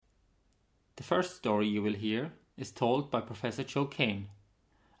first story you will hear is told by Professor Joe Kane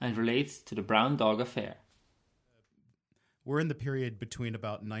and relates to the Brown Dog Affair. We're in the period between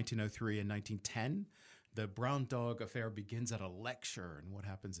about 1903 and 1910. The Brown Dog Affair begins at a lecture, and what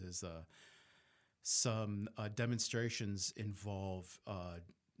happens is some demonstrations involve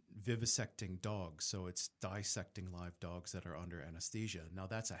vivisecting dogs. So it's dissecting live dogs that are under anesthesia. Now,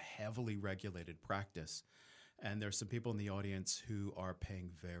 that's a heavily regulated practice. And there's some people in the audience who are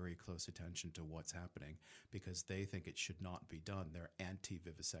paying very close attention to what's happening because they think it should not be done. They're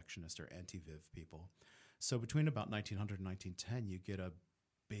anti-vivisectionists or anti-viv people. So between about 1900 and 1910, you get a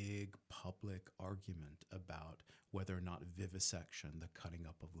big public argument about whether or not vivisection, the cutting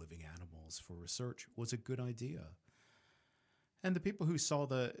up of living animals for research, was a good idea. And the people who saw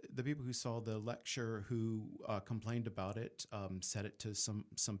the lecture who complained about it said it to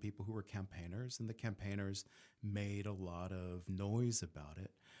some people who were campaigners, and the campaigners made a lot of noise about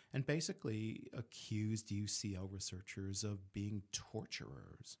it and basically accused UCL researchers of being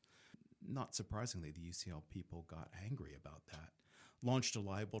torturers. Not surprisingly, the UCL people got angry about that. Launched a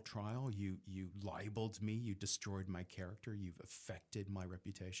libel trial. You libeled me. You destroyed my character. You've affected my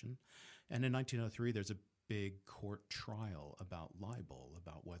reputation. And in 1903, there's a big court trial about libel,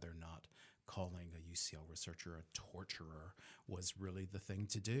 about whether or not calling a UCL researcher a torturer was really the thing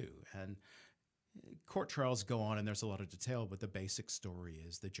to do. And court trials go on, and there's a lot of detail, but the basic story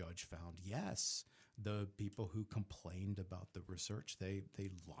is the judge found, yes, the people who complained about the research, they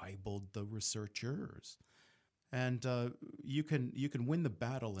libeled the researchers. And you can win the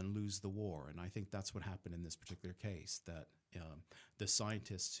battle and lose the war, and I think that's what happened in this particular case, that the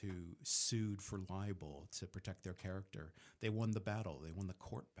scientists who sued for libel to protect their character, they won the battle, they won the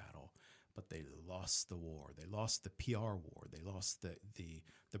court battle, but they lost the war. They lost the PR war. They lost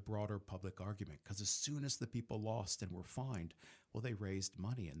the broader public argument, because as soon as the people lost and were fined, well, they raised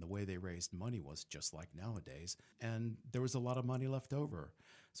money, and the way they raised money was just like nowadays, and there was a lot of money left over.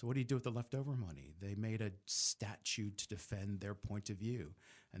 So what do you do with the leftover money? They made a statue to defend their point of view,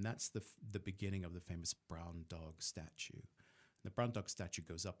 and that's the beginning of the famous Brown Dog statue. The Brown Dog statue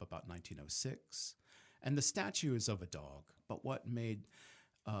goes up about 1906, and the statue is of a dog, but what made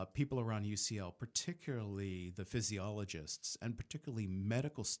people around UCL, particularly the physiologists and particularly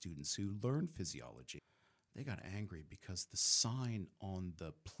medical students who learn physiology, they got angry because the sign on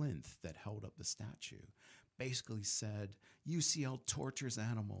the plinth that held up the statue basically said UCL tortures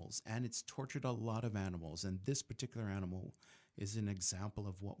animals, and it's tortured a lot of animals, and this particular animal is an example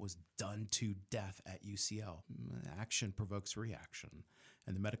of what was done to death at UCL. Action provokes reaction,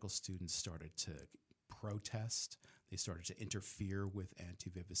 and the medical students started to protest. They started to interfere with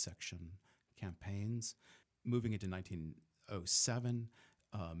anti-vivisection campaigns. Moving into 1907,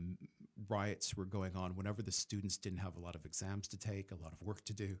 riots were going on whenever the students didn't have a lot of exams to take, a lot of work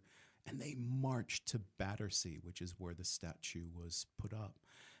to do, and they marched to Battersea, which is where the statue was put up.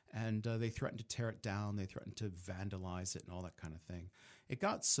 And they threatened to tear it down. They threatened to vandalize it and all that kind of thing. It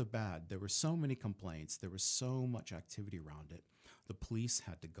got so bad. There were so many complaints. There was so much activity around it. The police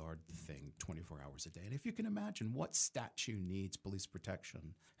had to guard the thing 24 hours a day. And if you can imagine, what statue needs police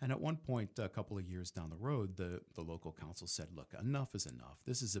protection? And at one point, a couple of years down the road, the local council said, look, enough is enough.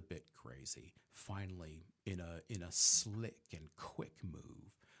 This is a bit crazy. Finally, in a slick and quick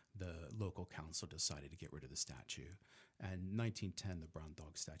move, the local council decided to get rid of the statue. And in 1910, the Brown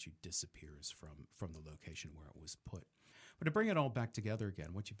Dog statue disappears from the location where it was put. But to bring it all back together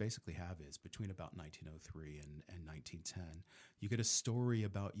again, what you basically have is between about 1903 and 1910, you get a story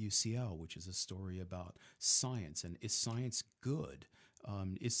about UCL, which is a story about science. And is science good?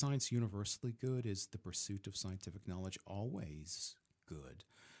 Is science universally good? Is the pursuit of scientific knowledge always good?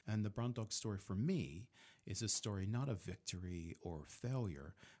 And the Brown Dog story for me is a story not of victory or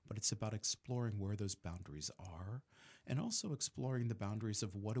failure, but it's about exploring where those boundaries are, and also exploring the boundaries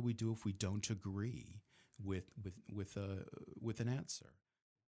of what do we do if we don't agree with an answer.